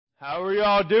How are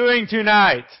y'all doing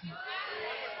tonight?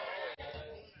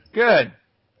 Good.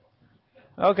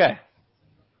 Okay.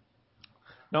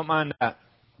 Don't mind that.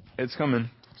 It's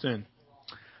coming soon.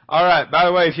 All right. By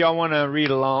the way, if y'all want to read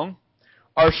along,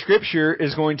 our scripture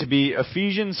is going to be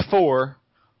Ephesians 4,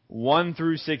 1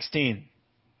 through 16.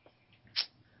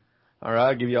 All right.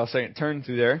 I'll give y'all a second to turn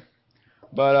through there.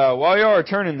 But while y'all are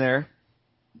turning there,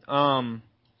 I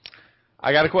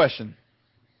got a question.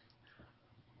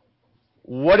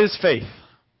 What is faith?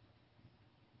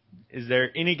 Is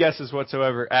there any guesses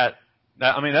whatsoever at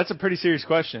that? I mean, that's a pretty serious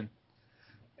question.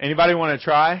 Anybody want to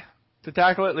try to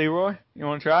tackle it? Leroy, you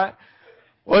want to try it?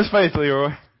 What is faith, Leroy?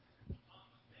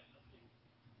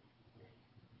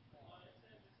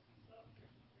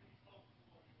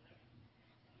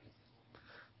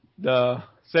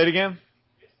 Say it again.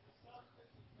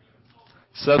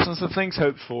 Substance of things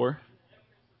hoped for,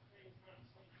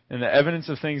 and the evidence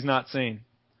of things not seen.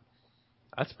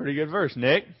 That's a pretty good verse,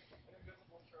 Nick.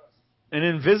 An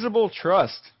invisible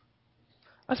trust.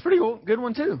 That's a pretty good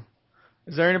one too.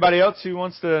 Is there anybody else who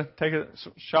wants to take a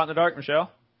shot in the dark,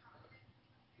 Michelle?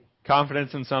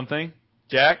 Confidence in something.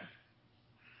 Jack?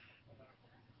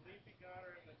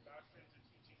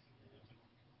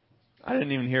 I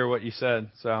didn't even hear what you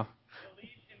said, so.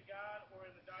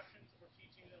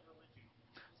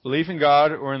 Belief in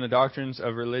God or in the doctrines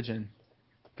of religion.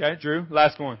 Okay, Drew,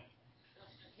 last one.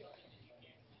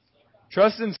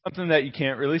 Trust in something that you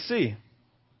can't really see.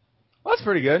 Well, that's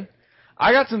pretty good.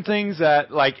 I got some things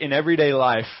that, like, in everyday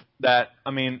life that,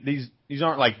 I mean, these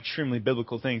aren't, like, extremely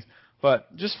biblical things,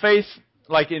 but just faith,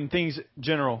 like, in things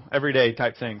general, everyday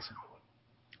type things.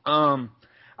 I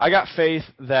got faith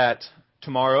that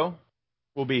tomorrow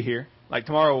will be here. Like,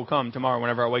 tomorrow will come tomorrow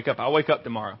whenever I wake up. I'll wake up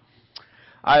tomorrow.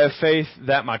 I have faith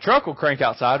that my truck will crank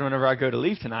outside whenever I go to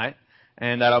leave tonight,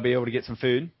 and that I'll be able to get some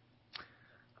food.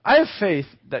 I have faith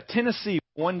that Tennessee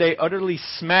will one day utterly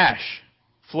smash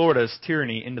Florida's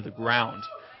tyranny into the ground.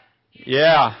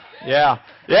 Yeah. Let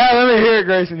me hear it,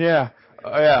 Grayson. Yeah.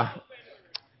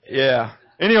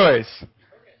 Anyways,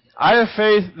 I have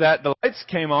faith that the lights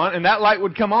came on, and that light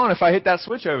would come on if I hit that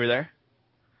switch over there.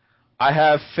 I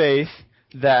have faith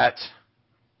that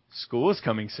school is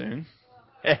coming soon.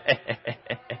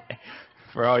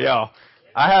 For all y'all.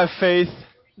 I have faith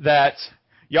that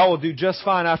y'all will do just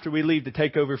fine after we leave to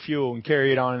take over fuel and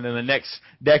carry it on into the next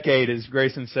decade, as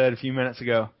Grayson said a few minutes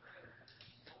ago.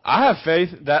 I have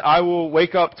faith that I will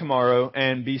wake up tomorrow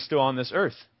and be still on this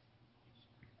earth.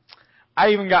 I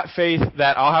even got faith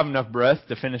that I'll have enough breath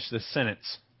to finish this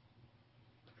sentence.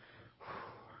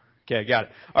 Okay, got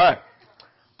it. All right.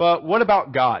 But what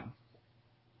about God?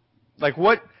 Like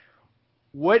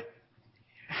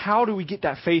how do we get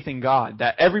that faith in God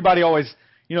that everybody always,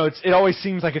 it always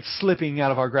seems like it's slipping out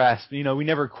of our grasp. We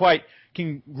never quite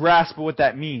can grasp what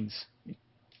that means.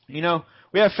 We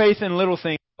have faith in little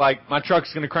things like my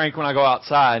truck's going to crank when I go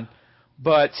outside,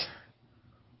 but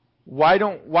why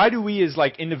do we as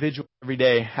like individuals every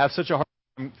day have such a hard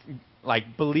time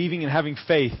like believing and having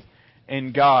faith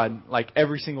in God like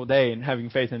every single day and having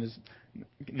faith in His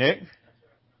Nick?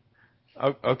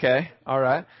 Oh, okay, all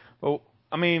right. Well,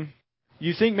 I mean,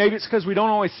 you think maybe it's because we don't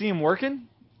always see Him working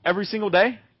every single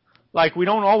day? Like we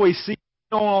don't always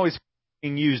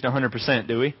being used 100%,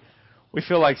 do we? We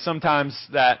feel like sometimes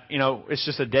that, it's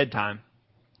just a dead time.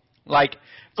 Like,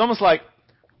 it's almost like,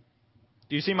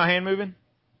 do you see my hand moving?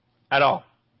 At all?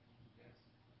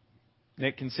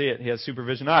 Nick can see it. He has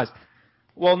supervision eyes.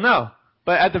 Well, no.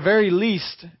 But at the very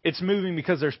least, it's moving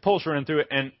because there's pulse running through it.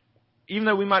 And even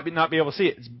though we might not be able to see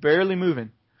it, it's barely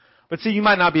moving. But see, you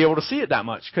might not be able to see it that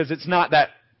much because it's not that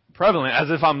prevalent.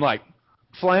 As if I'm like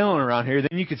flailing around here,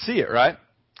 then you could see it, right?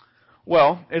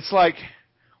 Well, it's like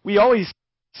we always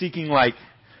seeking like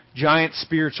giant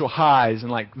spiritual highs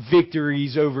and like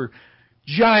victories over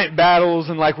giant battles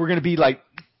and like we're going to be like,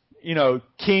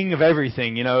 king of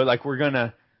everything, like we're going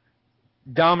to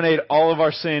dominate all of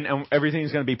our sin and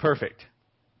everything's going to be perfect.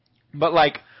 But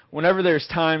like whenever there's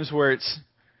times where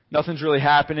nothing's really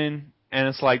happening and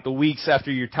it's like the weeks after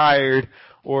you're tired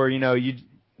or,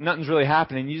 nothing's really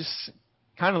happening, you just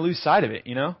kind of lose sight of it,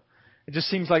 It just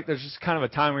seems like there's just kind of a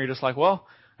time where you're just like, well,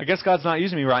 I guess God's not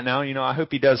using me right now, I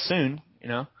hope He does soon,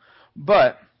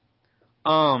 But,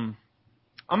 I'm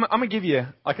going to give you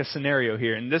like a scenario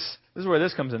here, and this is where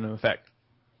this comes into effect.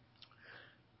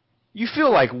 You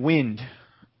feel like wind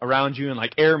around you and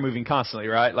like air moving constantly,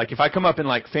 right? Like if I come up and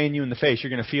like fan you in the face, you're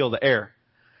going to feel the air.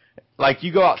 Like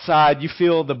you go outside, you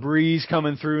feel the breeze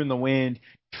coming through and the wind.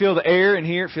 You feel the air in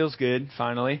here, it feels good,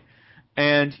 finally.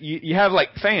 And you have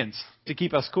like fans to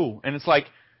keep us cool. And it's like,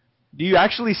 do you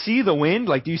actually see the wind?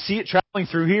 Like do you see it traveling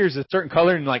through here? Is it a certain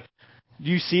color and like Do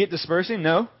you see it dispersing?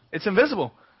 No. It's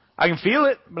invisible. I can feel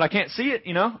it, but I can't see it,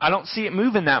 I don't see it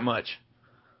moving that much.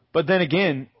 But then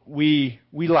again, we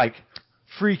like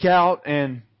freak out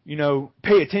and,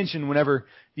 pay attention whenever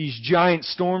these giant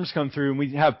storms come through, and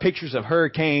we have pictures of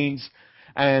hurricanes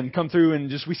and come through, and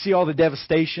just we see all the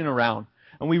devastation around.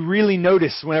 And we really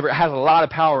notice whenever it has a lot of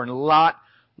power and a lot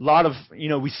of,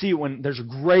 we see it when there's a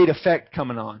great effect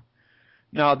coming on.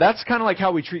 Now, that's kind of like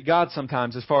how we treat God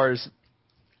sometimes, as far as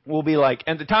we'll be like,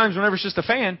 and at times whenever it's just a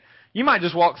fan, you might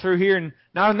just walk through here and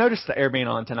not notice the air being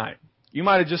on tonight. You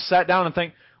might have just sat down and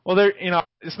think, well,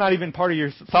 it's not even part of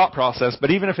your thought process,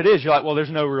 but even if it is, you're like, well, there's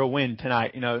no real wind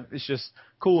tonight. It's just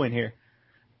cool in here.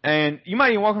 And you might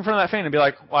even walk in front of that fan and be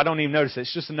like, well, I don't even notice it.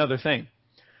 It's just another thing.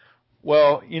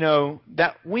 Well,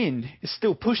 that wind is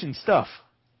still pushing stuff.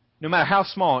 No matter how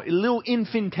small, little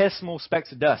infinitesimal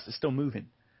specks of dust is still moving.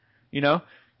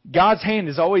 God's hand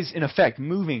is always in effect,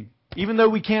 moving. Even though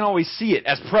we can't always see it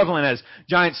as prevalent as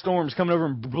giant storms coming over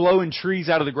and blowing trees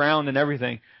out of the ground and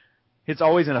everything, it's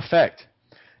always in effect.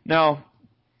 Now,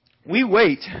 we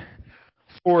wait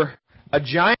for a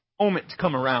giant moment to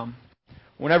come around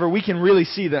whenever we can really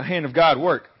see the hand of God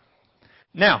work.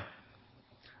 Now,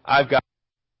 can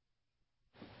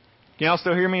y'all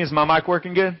still hear me? Is my mic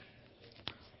working good?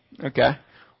 Okay.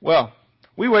 Well,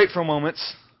 we wait for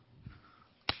moments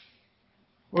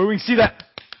where we can see that,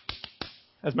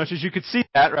 as much as you could see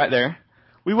that right there.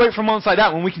 We wait for moments like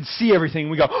that when we can see everything.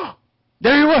 We go, oh,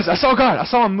 there he was. I saw God. I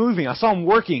saw him moving. I saw him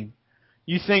working.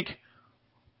 You think,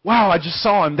 wow, I just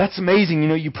saw him. That's amazing.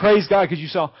 You praise God because you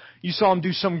saw him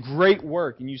do some great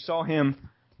work, and you saw him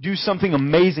do something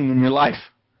amazing in your life.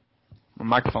 My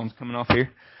microphone's coming off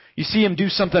here. You see him do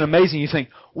something amazing. You think,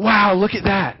 wow, look at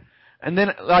that. And then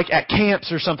like at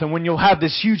camps or something, when you'll have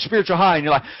this huge spiritual high, and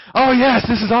you're like, oh yes,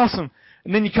 this is awesome.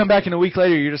 And then you come back in a week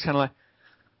later, you're just kind of like,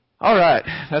 all right,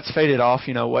 that's faded off.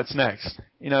 What's next?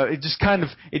 It just kind of,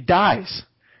 it dies.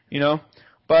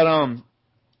 But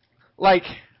like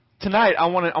tonight, I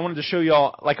wanted to show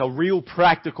y'all like a real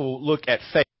practical look at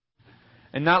faith,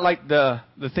 and not like the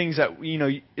things that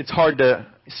it's hard to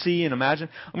see and imagine.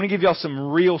 I'm going to give y'all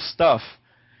some real stuff,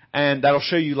 and that'll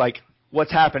show you like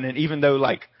what's happening. Even though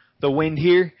like the wind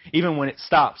here, even when it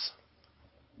stops,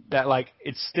 that like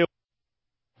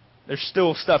there's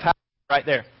still stuff happening right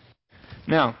there.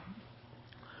 Now,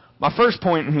 my first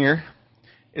point in here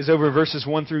is over verses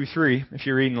 1 through 3, if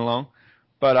you're reading along.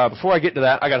 But before I get to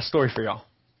that, I got a story for y'all.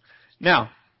 Now,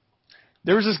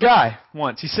 there was this guy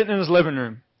once. He's sitting in his living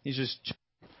room.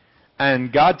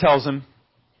 And God tells him,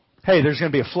 hey, there's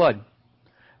going to be a flood.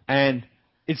 And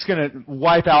it's going to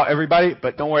wipe out everybody,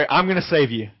 but don't worry, I'm going to save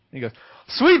you. And he goes,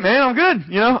 sweet, man, I'm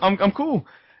good. I'm cool.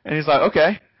 And he's like,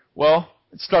 okay. Well,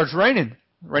 it starts raining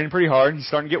pretty hard. He's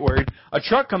starting to get worried. A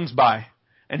truck comes by,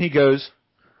 and he goes,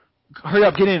 hurry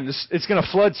up, get in. It's going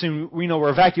to flood soon. We're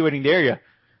evacuating the area.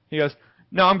 He goes,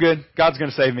 no, I'm good. God's going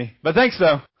to save me. But thanks,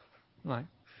 though. I'm like,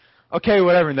 okay,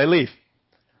 whatever. And they leave.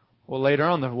 Well, later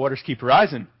on, the waters keep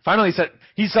rising. Finally,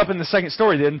 he's up in the second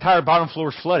story. The entire bottom floor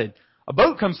is flooded. A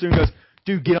boat comes through and goes,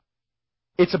 dude, get on.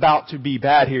 It's about to be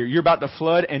bad here. You're about to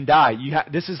flood and die.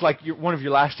 This is like one of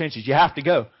your last chances. You have to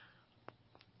go.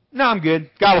 No, I'm good.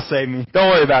 God will save me. Don't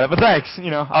worry about it. But thanks.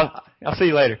 I'll see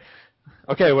you later.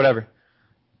 Okay, whatever.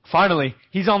 Finally,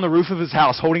 he's on the roof of his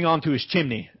house holding on to his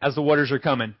chimney as the waters are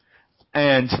coming.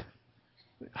 And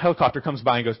a helicopter comes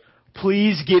by and goes,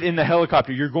 please get in the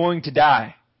helicopter. You're going to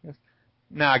die.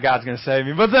 Nah, God's going to save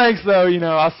me. But thanks, though.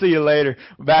 I'll see you later.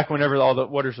 Back whenever all the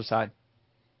waters subside.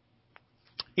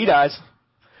 He dies.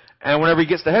 And whenever he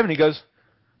gets to heaven, he goes,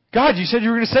 God, you said you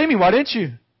were going to save me. Why didn't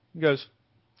you? He goes,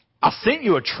 I sent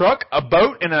you a truck, a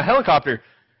boat, and a helicopter.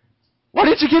 Why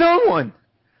didn't you get on one?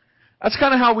 That's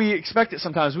kind of how we expect it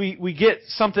sometimes. We get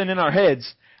something in our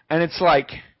heads, and it's like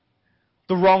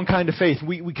the wrong kind of faith.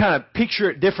 We kind of picture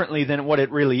it differently than what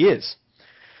it really is.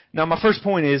 Now, my first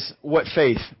point is what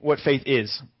faith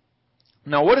is.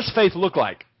 Now, what does faith look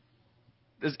like?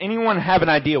 Does anyone have an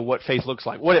idea what faith looks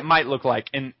like? What it might look like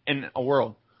in a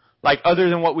world? Like, other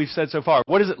than what we've said so far.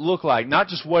 What does it look like? Not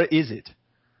just what is it.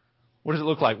 What does it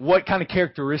look like? What kind of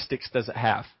characteristics does it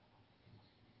have?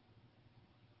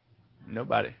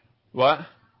 Nobody. What?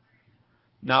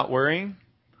 Not worrying?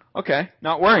 Okay,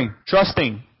 not worrying.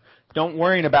 Trusting. Don't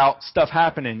worrying about stuff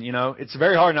happening, It's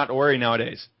very hard not to worry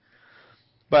nowadays.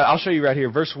 But I'll show you right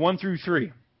here, verse 1 through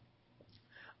 3.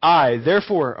 I,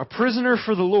 therefore, a prisoner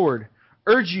for the Lord,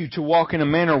 urge you to walk in a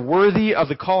manner worthy of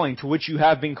the calling to which you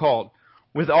have been called,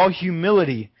 with all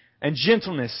humility and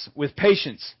gentleness, with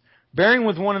patience, bearing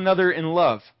with one another in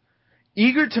love,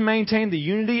 eager to maintain the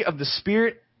unity of the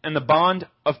Spirit and the bond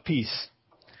of peace.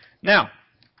 Now,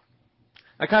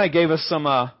 I kind of gave us some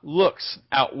looks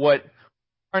at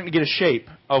trying to get a shape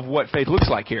of what faith looks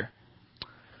like here.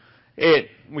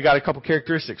 We got a couple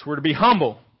characteristics. We're to be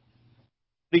humble.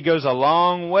 It goes a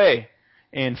long way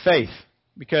in faith.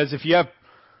 Because if you have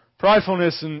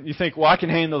pridefulness and you think, well, I can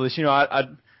handle this,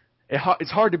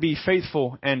 it's hard to be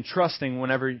faithful and trusting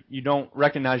whenever you don't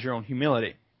recognize your own humility.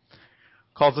 It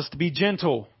calls us to be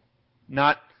gentle,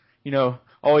 not,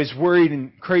 always worried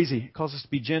and crazy. It calls us to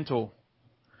be gentle.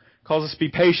 It calls us to be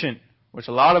patient, which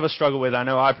a lot of us struggle with. I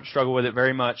know I struggle with it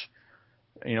very much.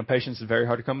 Patience is very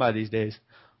hard to come by these days.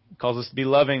 It calls us to be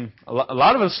loving. A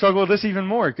lot of us struggle with this even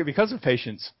more because of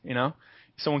patience,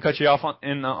 Someone cuts you off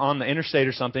on the interstate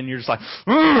or something, you're just like,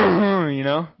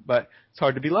 but it's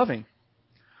hard to be loving.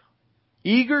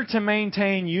 Eager to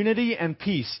maintain unity and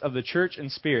peace of the church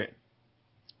and spirit.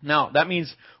 Now, that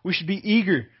means we should be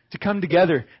eager to come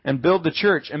together and build the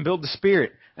church and build the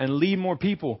spirit and lead more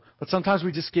people. But sometimes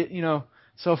we just get,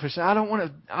 selfish. I don't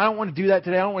want to do that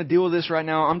today. I don't want to deal with this right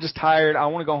now. I'm just tired. I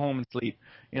want to go home and sleep.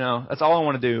 That's all I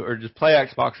want to do, or just play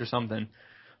Xbox or something.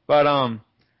 But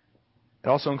it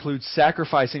also includes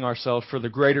sacrificing ourselves for the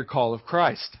greater call of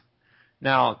Christ.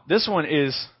 Now, this one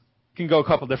can go a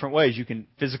couple different ways. You can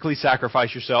physically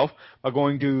sacrifice yourself by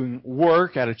doing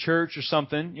work at a church or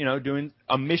something, doing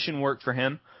a mission work for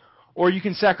Him. Or you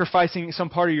can sacrificing some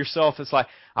part of yourself that's like,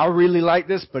 I really like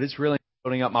this, but it's really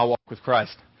building up my walk with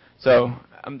Christ. So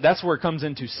that's where it comes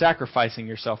into sacrificing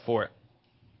yourself for it.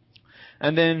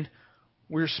 And then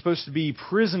we're supposed to be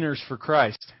prisoners for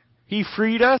Christ. He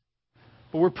freed us,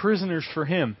 but we're prisoners for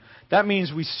Him. That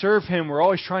means we serve Him. We're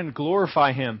always trying to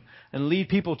glorify Him and lead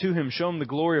people to Him, show them the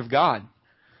glory of God.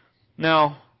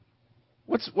 Now,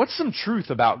 what's some truth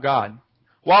about God?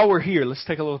 While we're here, let's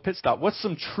take a little pit stop. What's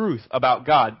some truth about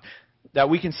God that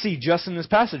we can see just in this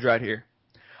passage right here?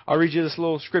 I'll read you this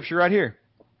little scripture right here.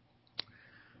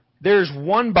 There's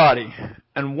one body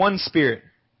and one Spirit,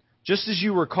 just as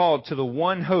you were called to the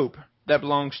one hope that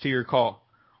belongs to your call.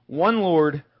 One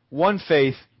Lord, one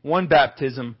faith, one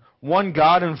baptism, one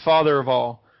God and Father of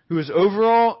all, who is over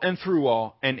all and through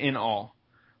all and in all.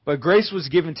 But grace was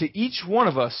given to each one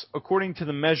of us according to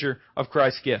the measure of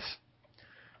Christ's gifts.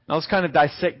 Now let's kind of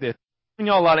dissect this. I'm giving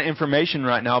you all a lot of information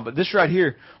right now, but this right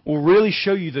here will really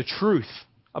show you the truth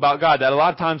about God. That a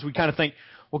lot of times we kind of think,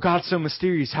 well, God's so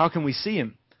mysterious. How can we see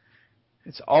Him?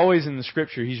 It's always in the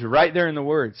Scripture. He's right there in the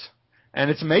words.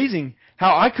 And it's amazing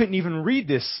how I couldn't even read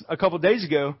this a couple of days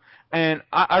ago. And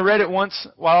I read it once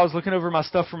while I was looking over my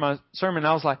stuff for my sermon. And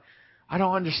I was like, I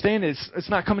don't understand it. It's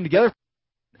not coming together.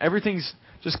 Everything's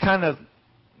just kind of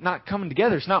not coming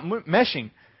together. It's not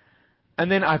meshing.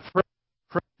 And then I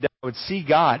prayed that I would see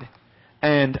God.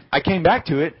 And I came back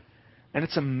to it. And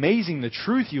it's amazing the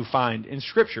truth you find in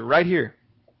Scripture right here.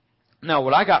 Now,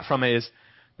 what I got from it is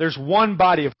there's one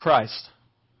body of Christ.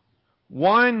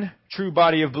 One true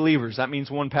body of believers. That means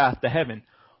one path to heaven.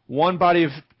 One body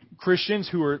of Christians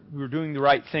who are doing the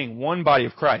right thing. One body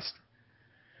of Christ.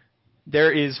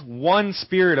 There is one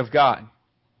Spirit of God,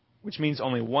 which means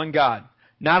only one God.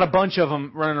 Not a bunch of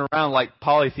them running around like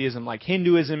polytheism, like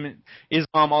Hinduism,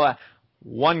 Islam, all that.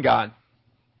 One God.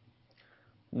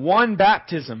 One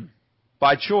baptism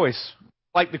by choice,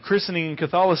 like the christening in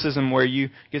Catholicism where you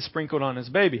get sprinkled on as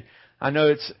a baby. I know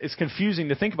it's confusing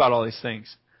to think about all these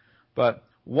things. But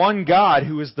one God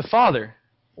who is the Father,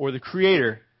 or the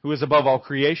Creator, who is above all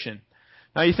creation.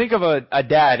 Now you think of a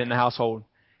dad in the household.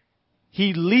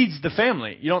 He leads the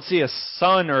family. You don't see a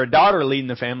son or a daughter leading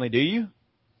the family, do you?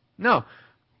 No.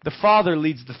 The Father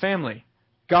leads the family.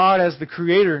 God as the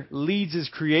Creator leads His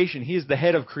creation. He is the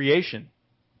head of creation.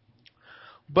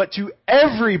 But to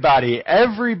everybody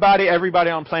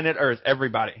on planet Earth,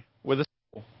 everybody with a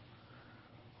soul,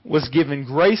 was given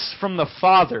grace from the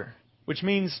Father, which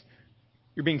means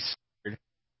you're being spared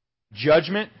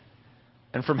judgment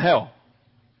and from hell.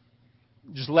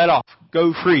 Just let off.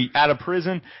 Go free. Out of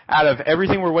prison. Out of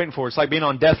everything we're waiting for. It's like being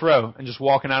on death row and just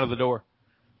walking out of the door.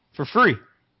 For free.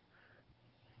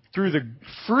 Through the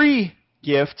free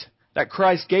gift that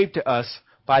Christ gave to us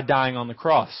by dying on the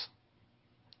cross.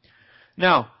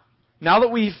 Now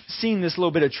that we've seen this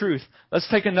little bit of truth, let's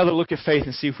take another look at faith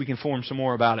and see if we can form some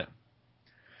more about it.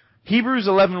 Hebrews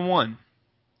 11:1.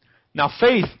 Now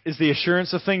faith is the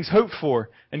assurance of things hoped for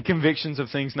and convictions of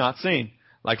things not seen,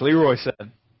 like Leroy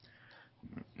said.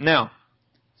 Now,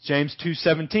 James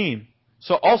 2:17.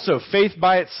 So also faith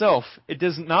by itself,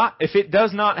 if it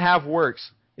does not have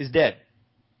works, is dead.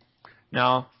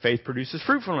 Now, faith produces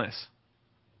fruitfulness.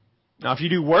 Now, if you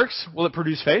do works, will it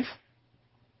produce faith?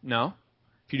 No.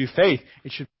 If you do faith,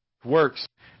 it should works.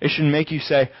 It should make you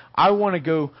say, I want to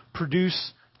go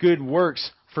produce good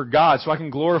works for God so I can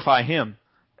glorify Him.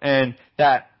 And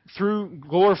that through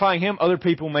glorifying Him, other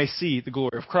people may see the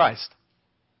glory of Christ.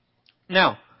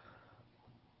 Now,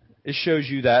 it shows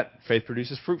you that faith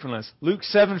produces fruitfulness. Luke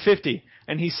 7:50,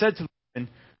 and He said to the woman,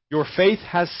 "Your faith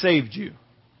has saved you.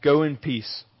 Go in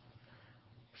peace."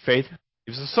 Faith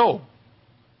saves the soul.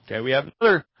 Okay, we have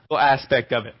another little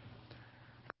aspect of it.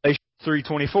 Galatians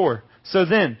 3:24. So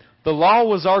then, the law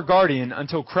was our guardian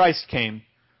until Christ came,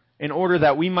 in order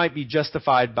that we might be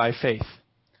justified by faith.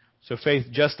 So faith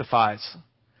justifies.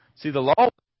 See, the law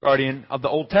was the guardian of the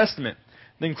Old Testament.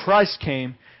 Then Christ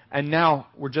came, and now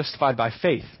we're justified by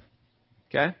faith.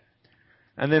 Okay?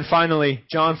 And then finally,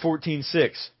 John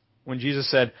 14:6, when Jesus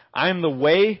said, "I am the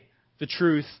way, the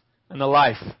truth, and the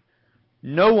life.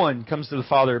 No one comes to the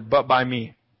Father but by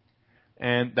me."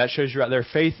 And that shows you right there,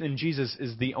 faith in Jesus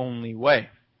is the only way.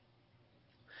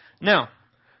 Now,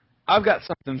 I've got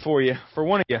something for you, for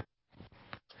one of you.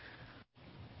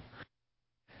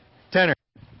 Tanner,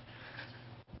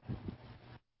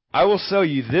 I will sell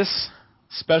you this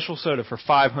special soda for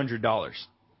 $500.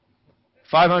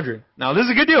 $500. Now, this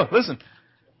is a good deal. Listen.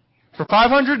 For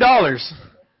 $500,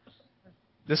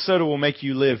 this soda will make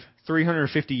you live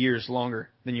 350 years longer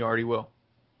than you already will.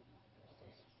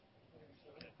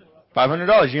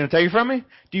 $500. You going to take it from me?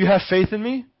 Do you have faith in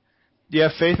me? Do you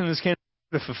have faith in this can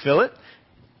to fulfill it?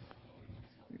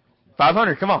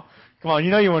 $500. Come on. Come on.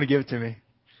 You know you want to give it to me.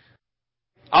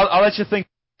 I'll let you think.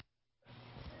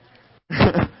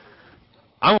 I'm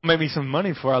going to make me some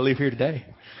money before I leave here today.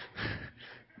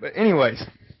 But anyways.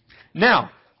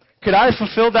 Now, could I have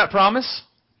fulfilled that promise?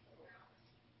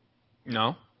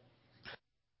 No.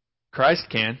 Christ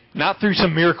can. Not through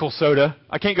some miracle soda.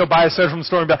 I can't go buy a soda from the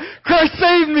store and be like, "Christ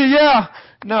saved me, yeah!"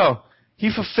 No.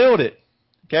 He fulfilled it.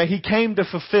 Okay? He came to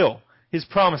fulfill His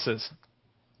promises.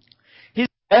 His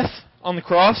death on the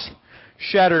cross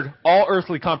shattered all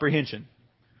earthly comprehension.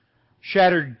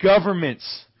 Shattered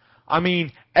governments. I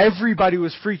mean, everybody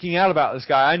was freaking out about this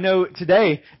guy. I know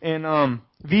today in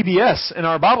VBS, in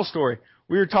our Bible story,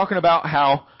 we were talking about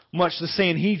how much the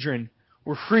Sanhedrin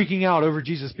were freaking out over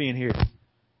Jesus being here.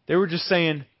 They were just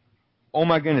saying, "Oh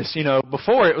my goodness,"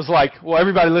 before it was like, well,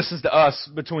 everybody listens to us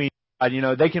between,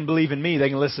 they can believe in me, they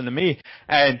can listen to me,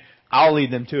 and I'll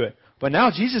lead them to it. But now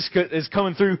Jesus is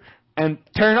coming through and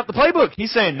tearing up the playbook.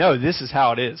 He's saying, "No, this is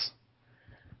how it is."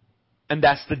 And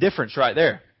that's the difference right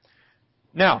there.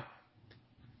 Now,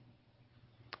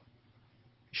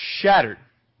 shattered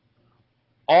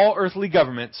all earthly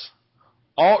governments,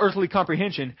 all earthly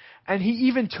comprehension, and He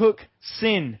even took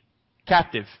sin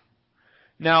captive.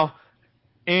 Now,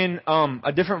 in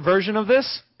a different version of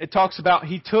this, it talks about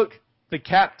He took the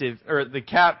captive, or the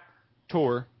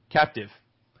captor captive,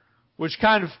 which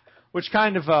kind of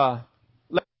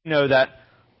let you know that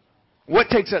what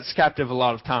takes us captive a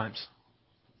lot of times?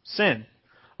 Sin.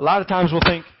 A lot of times we'll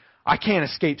think, "I can't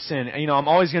escape sin. I'm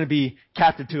always going to be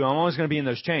captive to it. I'm always going to be in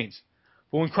those chains."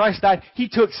 But when Christ died, He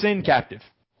took sin captive.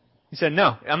 He said,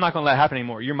 "No, I'm not going to let it happen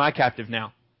anymore. You're my captive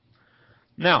now."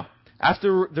 Now,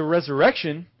 after the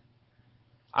resurrection,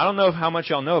 I don't know how much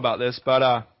y'all know about this, but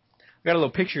I got a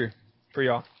little picture for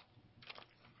y'all.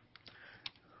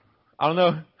 I don't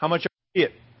know how much y'all see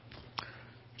it.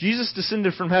 Jesus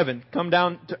descended from heaven, come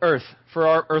down to earth for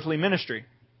our earthly ministry.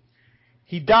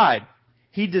 He died.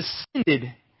 He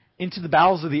descended into the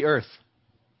bowels of the earth.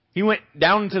 He went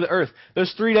down into the earth.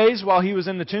 Those 3 days while He was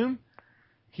in the tomb,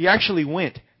 He actually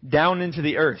went down into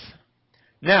the earth.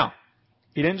 Now,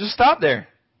 He didn't just stop there.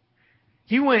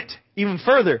 He went even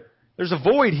further. There's a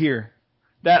void here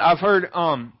that I've heard,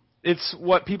 it's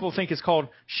what people think is called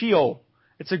Sheol.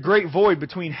 It's a great void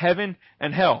between heaven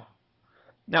and hell.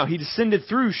 Now, He descended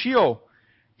through Sheol.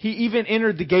 He even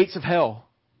entered the gates of hell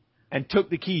and took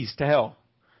the keys to hell.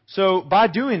 So, by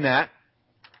doing that,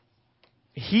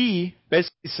 He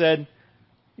basically said,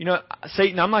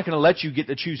 "Satan, I'm not going to let you get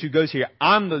to choose who goes here.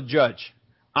 I'm the judge.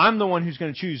 I'm the one who's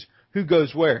going to choose who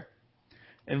goes where."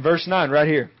 In verse 9, right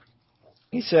here,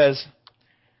 He says,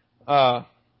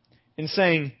 in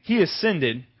saying He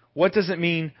ascended, what does it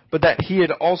mean but that He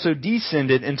had also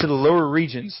descended into the lower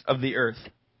regions of the earth?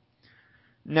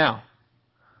 Now,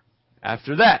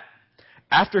 after that,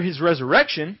 after His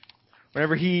resurrection,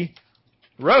 whenever He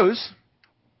rose,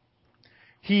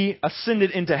 He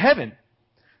ascended into heaven,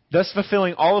 thus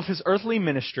fulfilling all of His earthly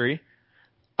ministry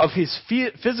of His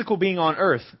physical being on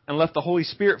earth, and left the Holy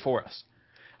Spirit for us.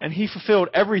 And He fulfilled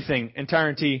everything,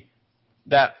 entirety,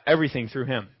 everything through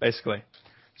Him, basically.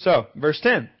 So, verse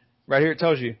 10, right here it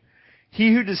tells you,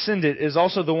 "He who descended is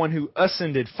also the one who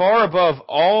ascended far above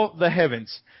all the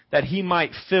heavens, that He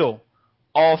might fill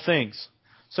all things."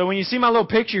 So when you see my little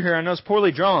picture here, I know it's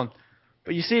poorly drawn,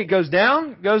 but you see it goes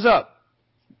down, goes up.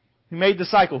 He made the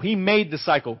cycle. He made the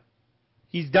cycle.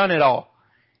 He's done it all.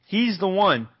 He's the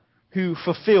one who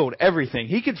fulfilled everything.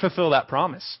 He could fulfill that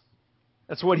promise.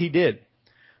 That's what He did.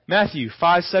 Matthew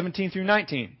 5:17 through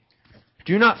 19.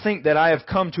 Do not think that I have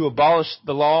come to abolish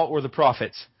the law or the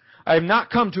prophets. I have not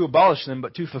come to abolish them,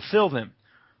 but to fulfill them.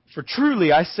 For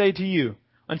truly I say to you,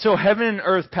 until heaven and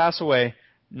earth pass away,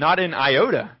 not an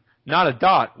iota, not a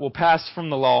dot will pass from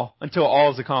the law until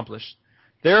all is accomplished.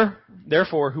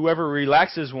 Therefore, whoever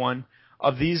relaxes one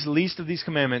of these least of these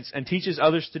commandments and teaches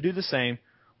others to do the same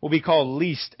will be called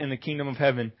least in the kingdom of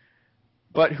heaven.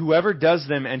 But whoever does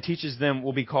them and teaches them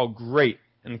will be called great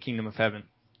in the kingdom of heaven.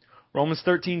 Romans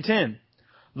 13:10.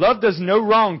 Love does no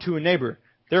wrong to a neighbor.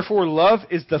 Therefore, love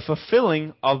is the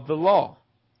fulfilling of the law.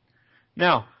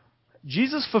 Now,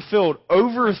 Jesus fulfilled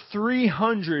over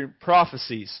 300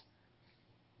 prophecies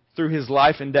through His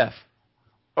life and death.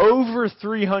 Over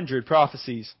 300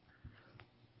 prophecies.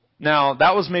 Now,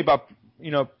 that was made by,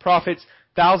 prophets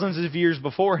thousands of years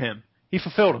before Him. He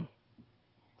fulfilled them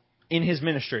in His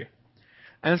ministry.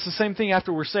 And it's the same thing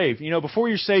after we're saved. Before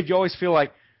you're saved, you always feel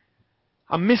like,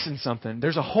 I'm missing something.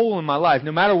 There's a hole in my life.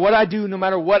 No matter what I do, no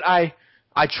matter what I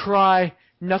try,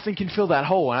 nothing can fill that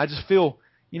hole. And I just feel,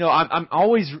 I'm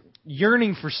always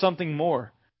yearning for something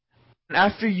more. And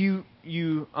after you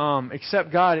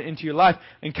accept God into your life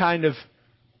and kind of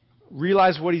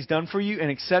realize what He's done for you and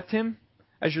accept Him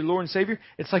as your Lord and Savior,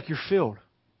 it's like you're filled.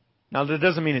 Now, that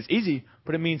doesn't mean it's easy,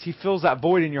 but it means He fills that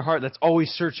void in your heart that's always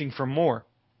searching for more.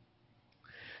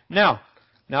 Now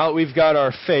that we've got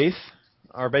our faith,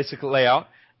 our basic layout,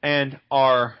 and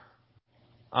our,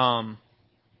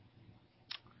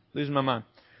 losing my mind.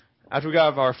 After we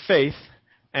got our faith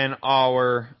and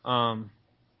our,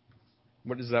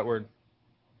 what is that word?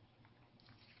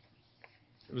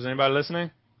 Was anybody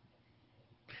listening?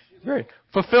 Great.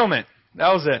 Fulfillment.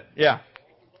 That was it. Yeah.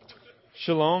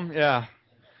 Shalom. Yeah.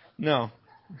 No.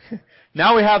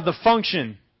 Now we have the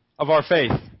function of our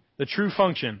faith. The true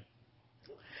function.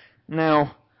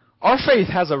 Now, our faith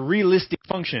has a realistic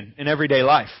function in everyday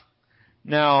life.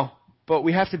 Now, but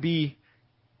we have to be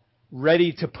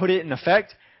ready to put it in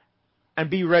effect and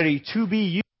be ready to be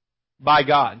used by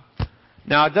God.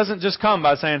 Now, it doesn't just come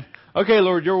by saying, okay,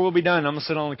 Lord, your will be done. I'm going to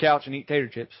sit on the couch and eat tater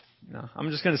chips. No, I'm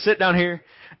just going to sit down here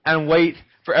and wait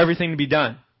for everything to be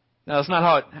done. Now, it's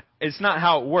not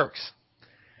how it works.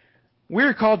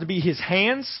 We're called to be His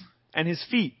hands and His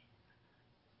feet.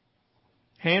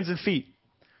 Hands and feet.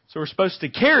 So we're supposed to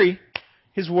carry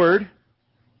His Word, and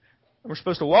we're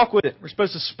supposed to walk with it. We're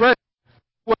supposed to spread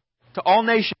it to all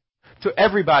nations, to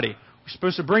everybody. We're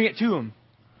supposed to bring it to them.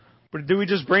 But do we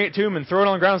just bring it to them and throw it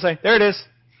on the ground and say, there it is,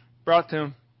 brought it to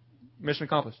them, mission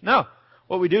accomplished? No.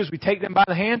 What we do is we take them by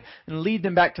the hand and lead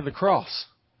them back to the cross.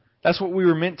 That's what we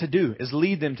were meant to do, is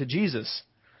lead them to Jesus.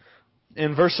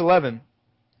 In verse 11,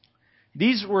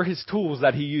 these were His tools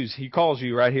that He used. He calls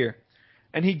you right here.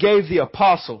 And He gave the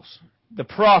apostles, the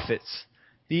prophets,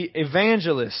 the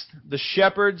evangelists, the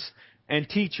shepherds, and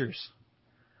teachers.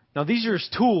 Now these are His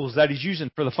tools that He's using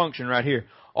for the function right here.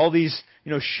 All these,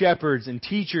 shepherds and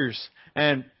teachers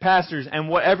and pastors and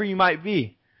whatever you might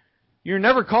be. You're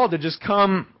never called to just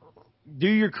come, do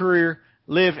your career,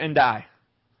 live and die.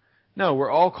 No, we're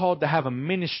all called to have a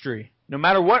ministry. No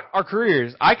matter what our career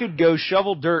is, I could go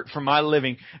shovel dirt for my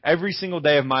living every single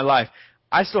day of my life.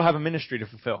 I still have a ministry to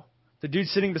fulfill. The dude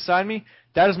sitting beside me,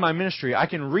 that is my ministry. I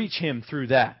can reach him through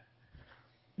that.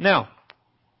 Now,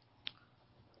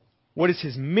 what is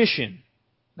his mission?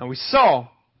 Now, we saw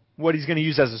what he's going to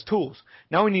use as his tools.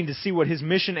 Now we need to see what his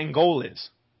mission and goal is.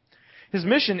 His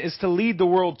mission is to lead the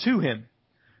world to him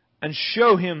and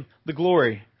show him the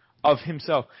glory of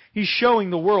himself. He's showing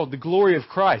the world the glory of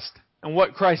Christ and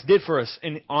what Christ did for us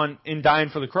in dying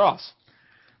for the cross.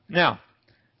 Now,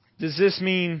 does this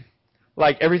mean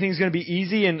like everything's going to be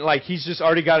easy and like He's just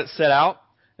already got it set out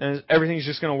and everything's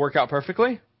just going to work out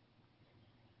perfectly?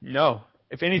 No.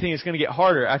 If anything, it's going to get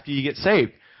harder after you get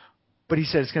saved. But He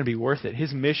said it's going to be worth it.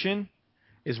 His mission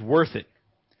is worth it.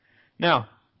 Now,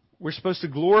 we're supposed to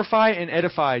glorify and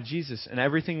edify Jesus in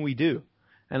everything we do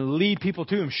and lead people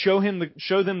to Him. Show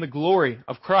them the glory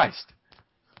of Christ.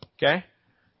 Okay?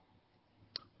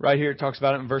 Right here it talks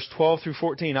about it in verse 12 through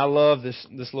 14. I love this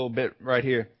little bit right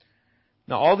here.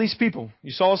 Now all these people,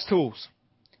 you saw His tools.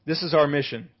 This is our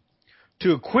mission.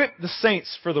 To equip the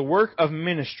saints for the work of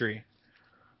ministry,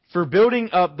 for building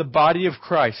up the body of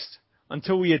Christ,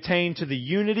 until we attain to the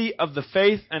unity of the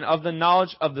faith and of the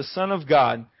knowledge of the Son of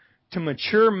God, to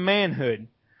mature manhood,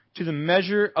 to the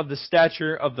measure of the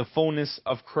stature of the fullness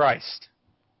of Christ,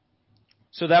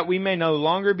 so that we may no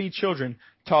longer be children,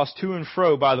 tossed to and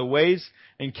fro by the waves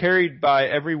and carried by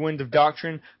every wind of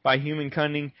doctrine, by human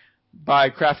cunning, by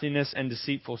craftiness and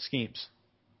deceitful schemes.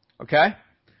 Okay?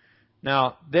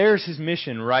 Now, there's his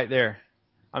mission right there.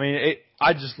 I mean,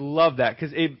 I just love that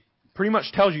because it pretty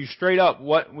much tells you straight up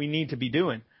what we need to be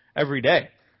doing every day.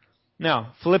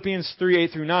 Now, Philippians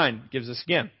 3:8-9 gives us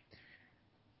again.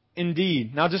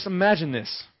 Indeed, now just imagine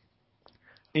this.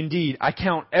 Indeed, I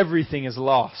count everything as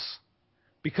loss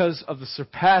because of the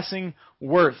surpassing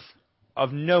worth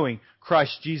of knowing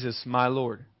Christ Jesus my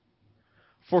Lord.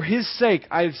 For His sake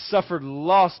I have suffered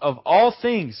loss of all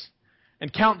things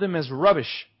and count them as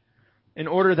rubbish, in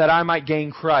order that I might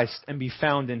gain Christ and be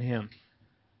found in Him.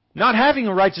 Not having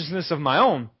a righteousness of my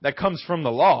own that comes from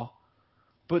the law,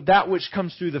 but that which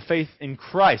comes through the faith in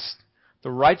Christ, the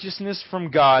righteousness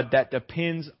from God that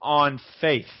depends on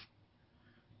faith.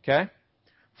 Okay?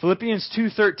 Philippians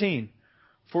 2:13.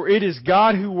 For it is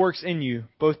God who works in you,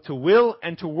 both to will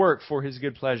and to work for His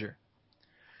good pleasure.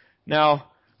 Now,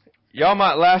 y'all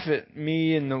might laugh at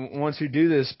me and the ones who do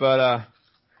this, but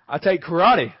I take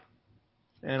karate.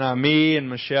 And me and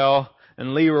Michelle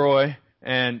and Leroy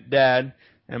and Dad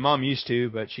and Mom used to,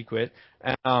 but she quit.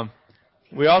 And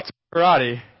we all took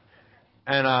karate.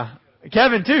 And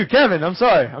Kevin too. Kevin, I'm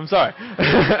sorry.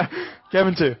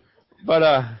 Kevin too.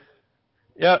 But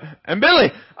yeah. And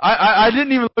Billy, I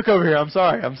didn't even look over here. I'm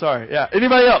sorry. Yeah.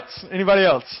 Anybody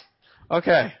else?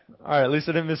 Okay. All right. At least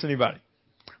I didn't miss anybody.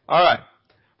 All right.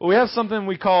 Well, we have something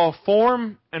we call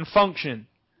form and function.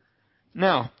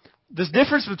 Now, this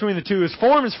difference between the two is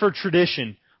form is for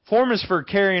tradition. Form is for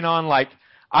carrying on like,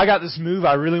 I got this move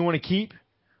I really want to keep,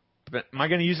 but am I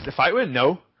going to use it to fight with?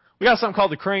 No. We got something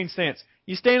called the crane stance.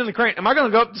 You stand in the crane. Am I going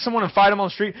to go up to someone and fight them on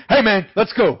the street? Hey man,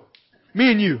 let's go.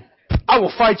 Me and you. I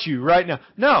will fight you right now.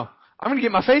 No. I'm going to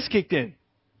get my face kicked in.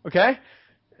 Okay?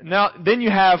 Now, then you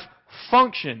have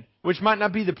function, which might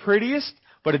not be the prettiest,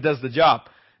 but it does the job.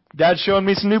 Dad's showing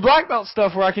me some new black belt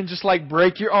stuff where I can just like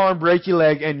break your arm, break your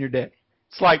leg, and you're dead.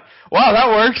 It's like, wow, that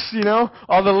works, you know.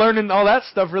 All the learning, all that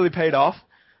stuff really paid off.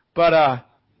 But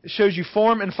it shows you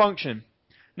form and function.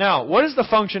 Now, what is the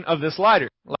function of this lighter?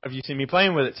 A lot of you seen me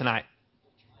playing with it tonight.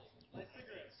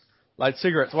 Light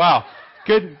cigarettes. Wow.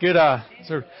 Good,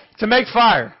 to make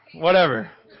fire. Whatever.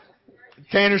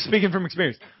 Tanner's speaking from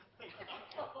experience.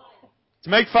 To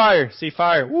make fire. See,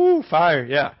 fire. Woo, fire.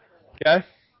 Yeah. Okay.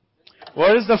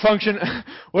 What is the function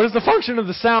of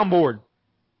the soundboard?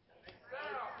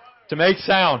 To make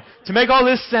sound. To make all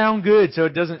this sound good so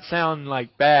it doesn't sound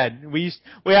like bad. We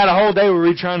had a whole day where we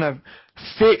were trying to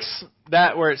fix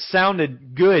that where it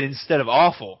sounded good instead of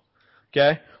awful.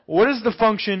 Okay? What is the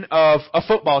function of a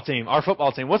football team? Our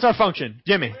football team. What's our function?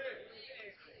 Jimmy?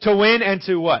 To win and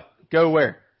to what? Go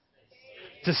where?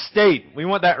 To state. We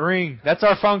want that ring. That's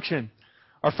our function.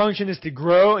 Our function is to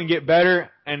grow and get better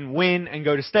and win and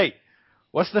go to state.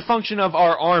 What's the function of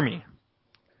our army?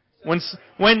 When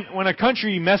a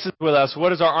country messes with us, what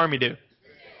does our army do?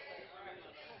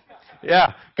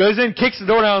 Yeah. Goes in, kicks the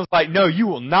door down, and is like, no, you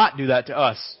will not do that to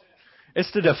us.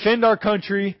 It's to defend our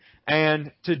country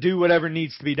and to do whatever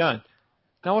needs to be done.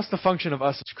 Now what's the function of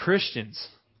us as Christians?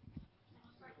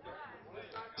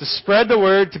 To spread the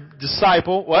word, to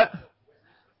disciple, what?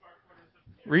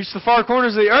 Reach the far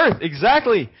corners of the earth.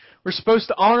 Exactly. We're supposed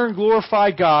to honor and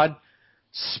glorify God,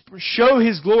 show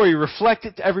His glory, reflect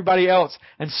it to everybody else,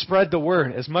 and spread the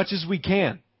word as much as we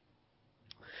can.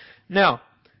 Now,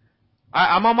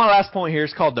 I'm on my last point here.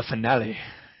 It's called the finale.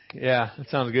 Yeah, that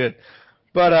sounds good.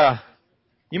 But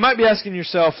you might be asking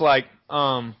yourself like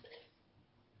some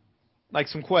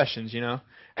questions, you know.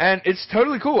 And it's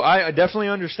totally cool. I definitely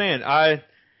understand.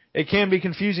 It can be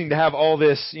confusing to have all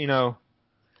this, you know,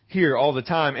 here all the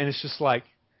time, and it's just like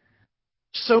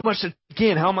so much to take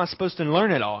in. How am I supposed to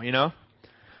learn it all, you know?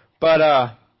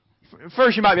 But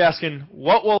first you might be asking,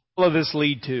 what will all of this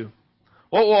lead to?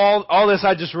 What will all this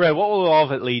I just read, what will all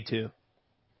of it lead to?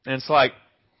 And it's like,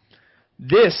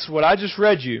 what I just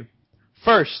read you,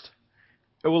 first,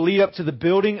 it will lead up to the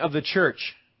building of the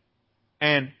church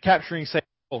and capturing saved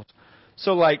souls.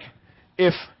 So like,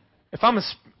 if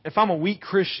I'm a weak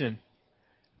Christian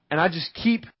and I just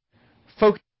keep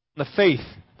focusing on the faith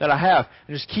that I have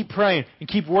and just keep praying and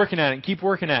keep working at it,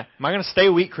 am I going to stay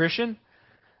a weak Christian?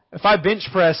 If I bench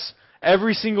press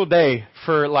every single day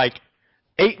for like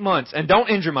 8 months and don't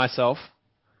injure myself,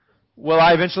 will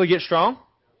I eventually get strong?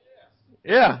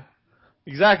 Yeah,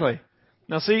 exactly.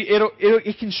 Now see,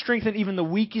 it can strengthen even the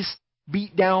weakest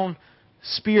beat down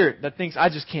spirit that thinks I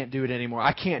just can't do it anymore.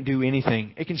 I can't do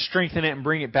anything. It can strengthen it and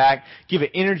bring it back, give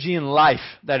it energy and life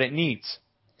that it needs.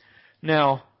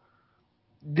 Now,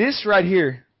 this right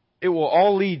here, it will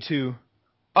all lead to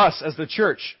us as the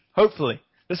church, hopefully.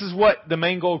 This is what the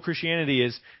main goal of Christianity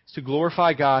is to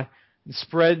glorify God, and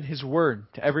spread His word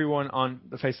to everyone on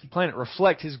the face of the planet.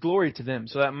 Reflect His glory to them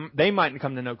so that they might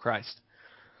come to know Christ.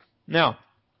 Now,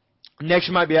 next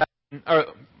you might be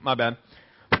asking, my bad.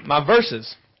 My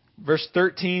verses, verse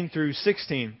 13 through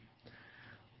 16.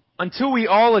 Until we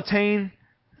all attain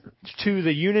to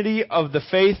the unity of the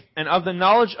faith and of the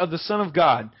knowledge of the Son of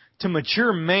God, to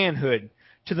mature manhood,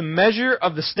 to the measure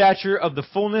of the stature of the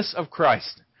fullness of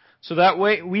Christ, so that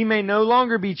way we may no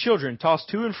longer be children, tossed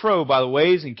to and fro by the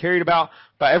waves and carried about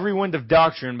by every wind of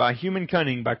doctrine, by human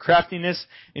cunning, by craftiness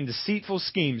and deceitful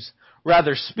schemes.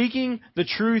 Rather, speaking the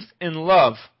truth in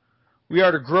love, we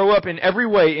are to grow up in every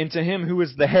way into Him who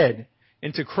is the head,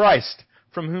 into Christ,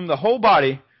 from whom the whole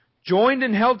body, joined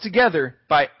and held together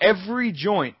by every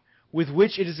joint with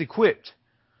which it is equipped,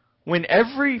 when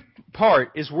every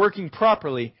part is working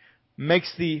properly,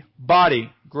 makes the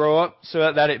body grow up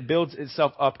so that it builds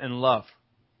itself up in love.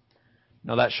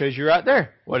 Now that shows you right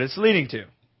there what it's leading to.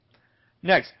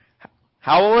 Next,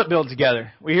 how will it build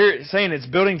together? We hear it saying it's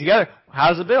building together. How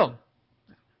does it build?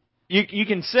 You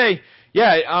can say,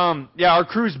 our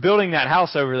crew's building that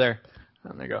house over there.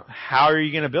 And they go, how are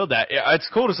you going to build that? It's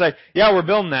cool to say, yeah, we're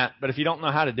building that, but if you don't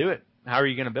know how to do it, how are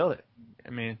you going to build it? I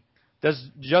mean,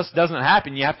 just doesn't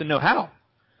happen. You have to know how.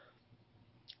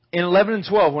 In 11 and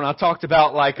 12, when I talked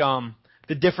about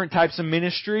the different types of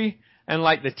ministry and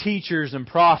like the teachers and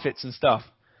prophets and stuff,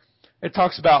 it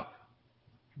talks about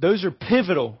those are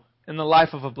pivotal in the life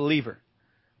of a believer.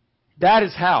 That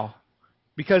is how.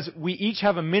 Because we each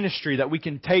have a ministry that we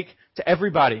can take to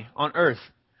everybody on earth.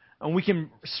 And we can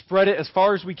spread it as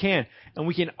far as we can. And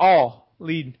we can all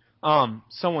lead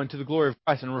someone to the glory of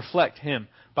Christ and reflect Him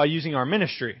by using our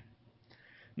ministry.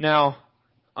 Now,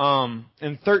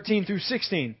 in 13 through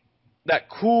 16, that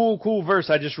cool verse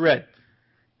I just read,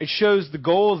 it shows the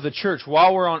goal of the church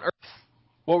while we're on earth,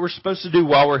 what we're supposed to do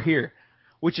while we're here,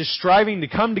 which is striving to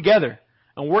come together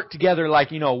and work together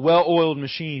like, a well-oiled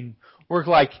machine. Work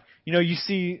like, you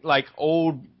see like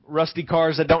old rusty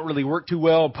cars that don't really work too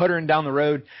well, puttering down the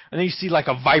road, and then you see like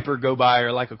a Viper go by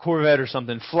or like a Corvette or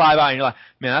something fly by, and you're like,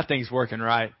 man, that thing's working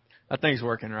right. That thing's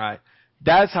working right.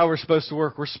 That's how we're supposed to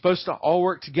work. We're supposed to all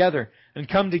work together and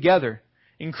come together,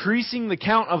 increasing the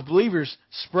count of believers,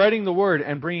 spreading the word,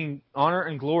 and bringing honor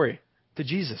and glory to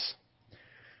Jesus.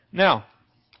 Now,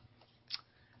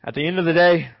 at the end of the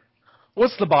day,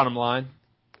 what's the bottom line?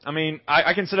 I mean,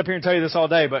 I can sit up here and tell you this all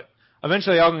day, but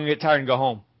eventually I'm going to get tired and go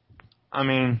home. I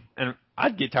mean, and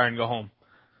I'd get tired and go home.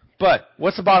 But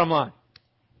what's the bottom line?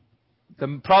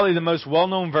 Probably the most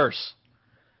well-known verse,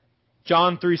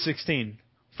 John 3:16.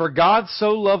 For God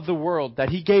so loved the world that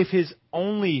He gave His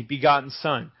only begotten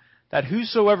Son, that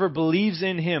whosoever believes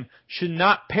in Him should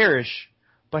not perish,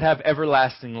 but have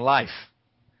everlasting life.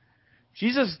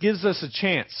 Jesus gives us a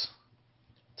chance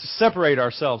to separate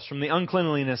ourselves from the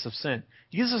uncleanliness of sin.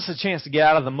 He gives us a chance to get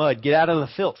out of the mud, get out of the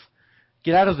filth,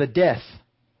 get out of the death.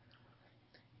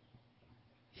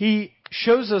 He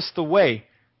shows us the way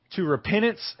to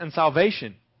repentance and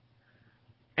salvation.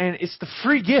 And it's the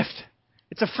free gift.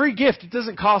 It's a free gift. It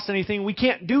doesn't cost anything. We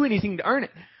can't do anything to earn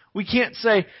it. We can't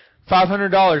say,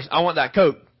 $500, I want that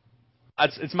coat.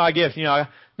 It's my gift. No,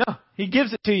 He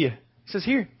gives it to you. He says,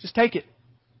 here, just take it.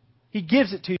 He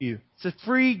gives it to you. It's a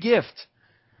free gift.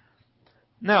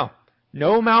 Now,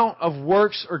 no amount of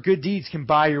works or good deeds can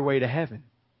buy your way to heaven.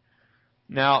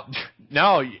 Now,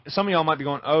 some of y'all might be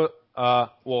going,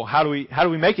 well, how do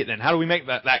we make it then? How do we make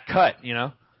that cut,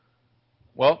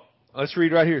 Well, let's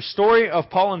read right here. Story of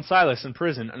Paul and Silas in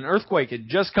prison. An earthquake had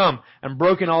just come and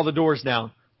broken all the doors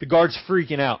down. The guards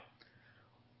freaking out.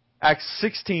 Acts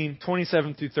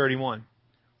 16:27 through 31.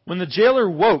 When the jailer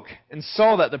woke and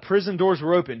saw that the prison doors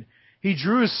were open, he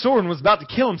drew his sword and was about to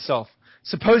kill himself,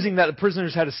 supposing that the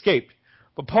prisoners had escaped.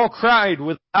 But Paul cried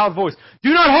with a loud voice, "Do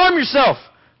not harm yourself,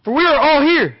 for we are all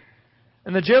here."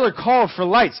 And the jailer called for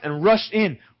lights and rushed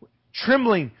in,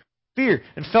 trembling, fear,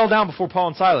 and fell down before Paul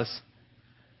and Silas.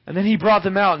 And then he brought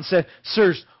them out and said,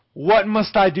 "Sirs, what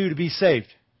must I do to be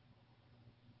saved?"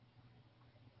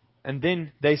 And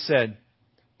then they said,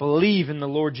 "Believe in the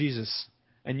Lord Jesus,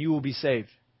 and you will be saved,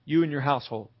 you and your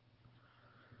household."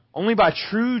 Only by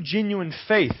true, genuine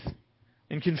faith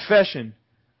and confession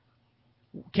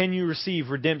can you receive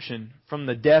redemption from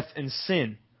the death and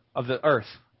sin of the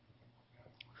earth.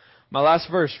 My last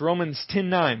verse, Romans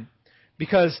 10:9.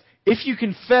 Because if you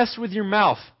confess with your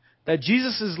mouth that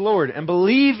Jesus is Lord and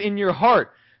believe in your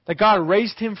heart that God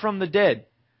raised Him from the dead,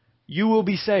 you will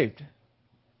be saved.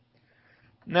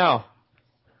 Now,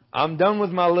 I'm done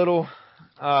with my little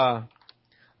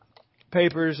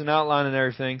papers and outline and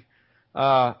everything.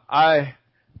 I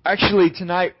actually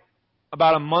tonight,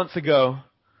 about a month ago,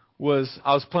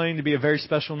 I was planning to be a very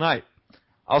special night.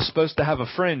 I was supposed to have a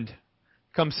friend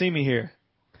come see me here.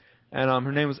 And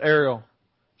her name was Ariel.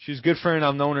 She's a good friend.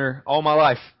 I've known her all my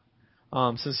life.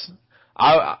 When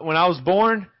I was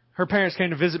born, her parents came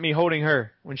to visit me holding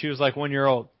her when she was like 1 year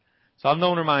old. So I've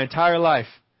known her my entire life.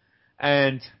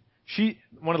 And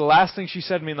one of the last things she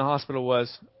said to me in the hospital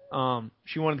was,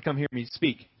 she wanted to come hear me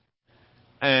speak.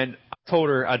 And I told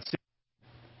her I'd see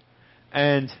her.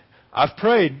 And I've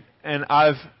prayed, and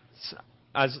as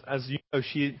you know,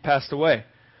 she passed away.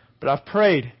 But I've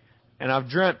prayed, and I've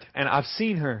dreamt, and I've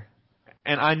seen her.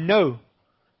 And I know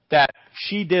that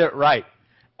she did it right.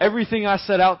 Everything I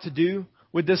set out to do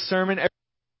with this sermon,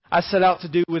 I set out to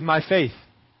do with my faith.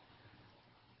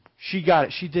 She got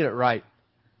it. She did it right.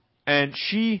 And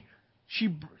she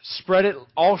spread it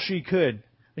all she could.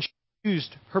 And she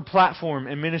used her platform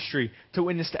and ministry to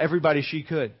witness to everybody she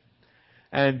could.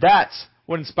 And that's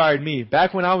what inspired me.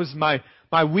 Back when I was my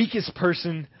weakest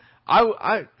person,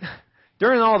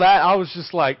 during all that, I was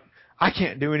just like, I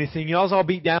can't do anything. You know, I was all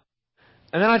beat down.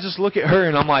 And then I just look at her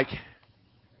and I'm like,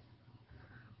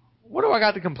 what do I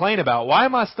got to complain about? Why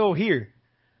am I still here?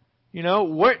 You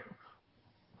know,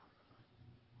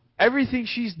 everything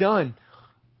she's done,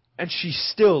 and she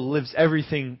still lives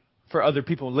everything for other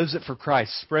people, lives it for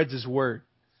Christ, spreads His word.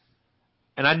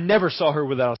 And I never saw her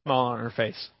without a smile on her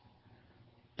face.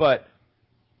 But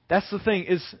that's the thing,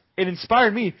 is it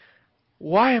inspired me.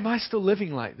 Why am I still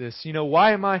living like this? You know,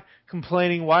 why am I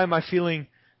complaining? Why am I feeling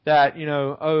that, you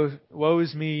know, oh, woe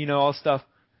is me, you know, all stuff,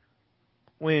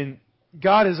 when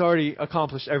God has already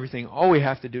accomplished everything. All we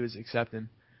have to do is accept Him.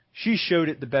 She showed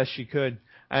it the best she could,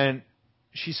 and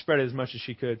she spread it as much as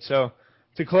she could. So,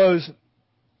 to close,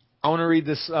 I want to read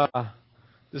this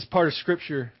part of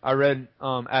Scripture I read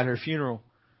at her funeral.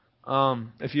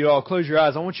 If you all close your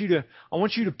eyes, I want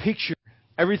you to picture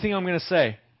everything I'm going to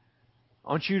say. I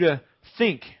want you to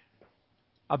think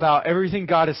about everything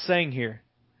God is saying here.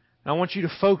 And I want you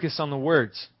to focus on the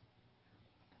words.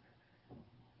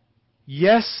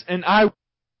 Yes, and I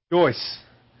rejoice,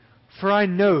 for I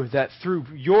know that through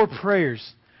your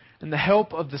prayers and the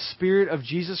help of the Spirit of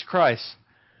Jesus Christ,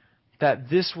 that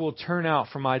this will turn out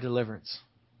for my deliverance.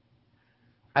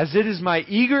 As it is my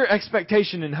eager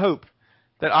expectation and hope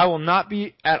that I will not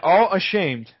be at all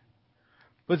ashamed,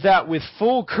 but that with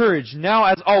full courage, now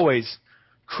as always,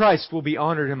 Christ will be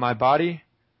honored in my body,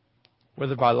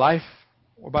 whether by life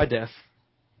or by death.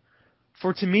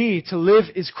 For to me, to live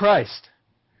is Christ,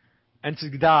 and to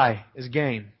die is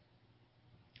gain.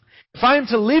 If I am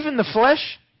to live in the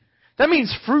flesh, that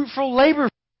means fruitful labor.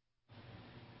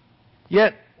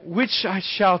 Yet which I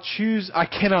shall choose, I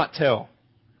cannot tell.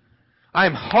 I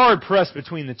am hard pressed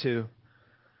between the two.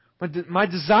 But my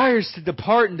desire is to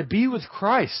depart and to be with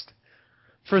Christ,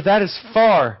 for that is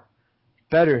far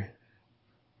better.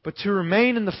 But to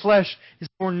remain in the flesh is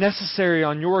more necessary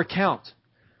on your account.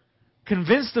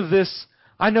 Convinced of this,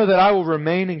 I know that I will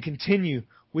remain and continue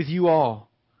with you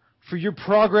all, for your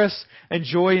progress and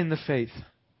joy in the faith,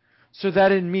 so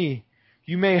that in me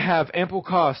you may have ample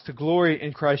cause to glory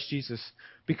in Christ Jesus,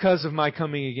 because of my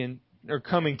coming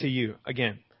to you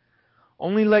again.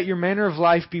 Only let your manner of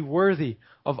life be worthy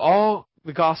of all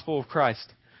the gospel of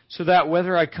Christ, so that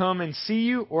whether I come and see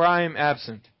you or I am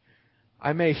absent,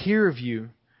 I may hear of you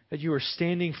that you are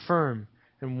standing firm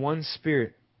in one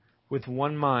spirit, with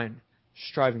one mind,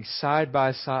 striving side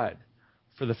by side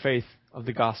for the faith of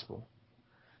the gospel.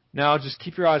 Now, just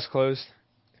keep your eyes closed.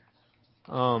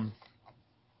 Thank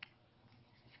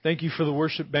you for the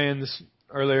worship band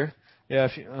earlier. Yeah,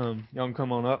 if y'all can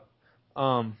come on up.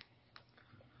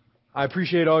 I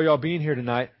appreciate all y'all being here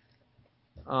tonight.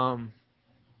 God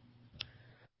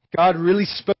really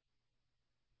spoke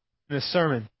in this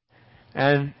sermon,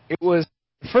 and it was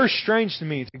first strange to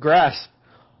me to grasp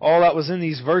all that was in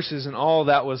these verses and all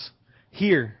that was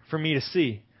here for me to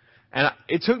see. And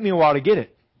it took me a while to get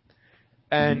it.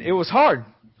 And it was hard.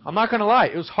 I'm not going to lie.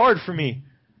 It was hard for me.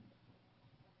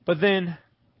 But then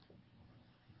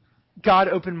God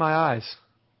opened my eyes.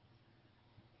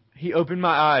 He opened my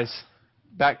eyes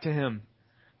back to Him.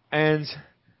 And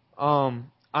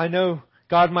I know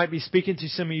God might be speaking to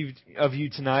some of you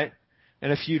tonight.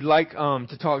 And if you'd like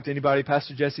to talk to anybody,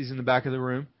 Pastor Jesse's in the back of the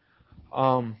room.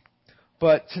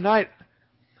 But tonight,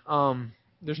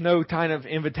 there's no kind of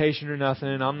invitation or nothing.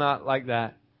 I'm not like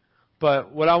that.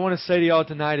 But what I want to say to y'all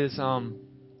tonight is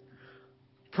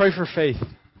pray for faith.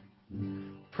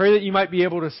 Pray that you might be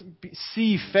able to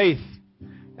see faith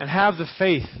and have the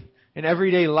faith in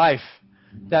everyday life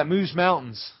that moves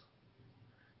mountains,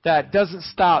 that doesn't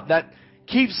stop, that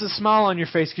keeps a smile on your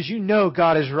face because you know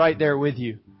God is right there with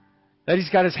you, that He's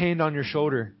got His hand on your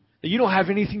shoulder, that you don't have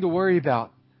anything to worry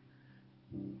about.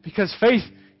 Because faith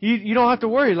You don't have to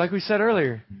worry, like we said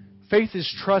earlier. Faith is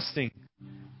trusting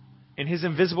in His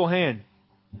invisible hand.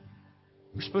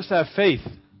 We're supposed to have faith.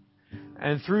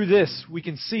 And through this, we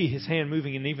can see His hand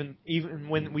moving, and even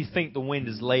when we think the wind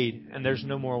is laid and there's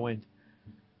no more wind.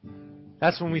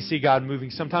 That's when we see God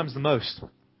moving, sometimes the most.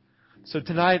 So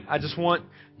tonight, I just want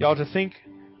y'all to think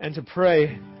and to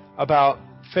pray about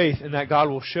faith, and that God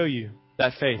will show you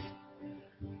that faith.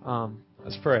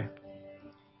 Let's pray.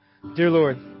 Dear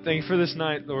Lord, thank you for this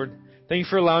night, Lord. Thank you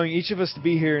for allowing each of us to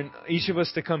be here and each of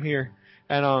us to come here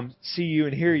and see you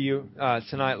and hear you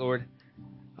tonight, Lord.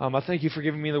 I thank you for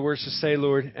giving me the words to say,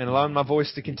 Lord, and allowing my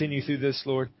voice to continue through this,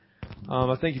 Lord.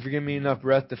 I thank you for giving me enough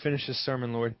breath to finish this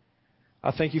sermon, Lord.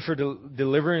 I thank you for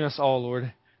delivering us all,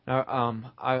 Lord.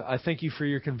 I thank you for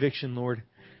your conviction, Lord,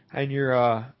 and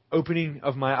your opening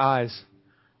of my eyes.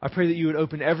 I pray that you would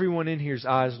open everyone in here's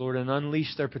eyes, Lord, and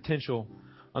unleash their potential.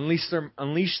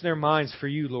 Unleash their minds for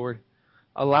you, Lord.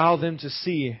 Allow them to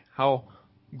see how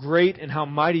great and how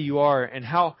mighty you are, and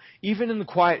how even in the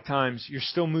quiet times you're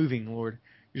still moving, Lord.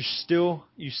 You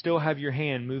still have your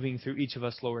hand moving through each of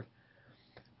us, Lord.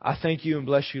 I thank you and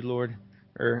bless you, Lord.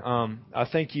 I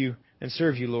thank you and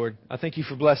serve you, Lord. I thank you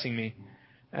for blessing me.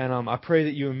 And I pray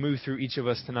that you would move through each of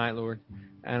us tonight, Lord.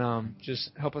 And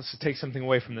just help us to take something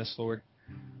away from this, Lord.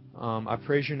 I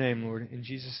praise your name, Lord. In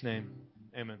Jesus' name,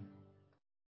 amen.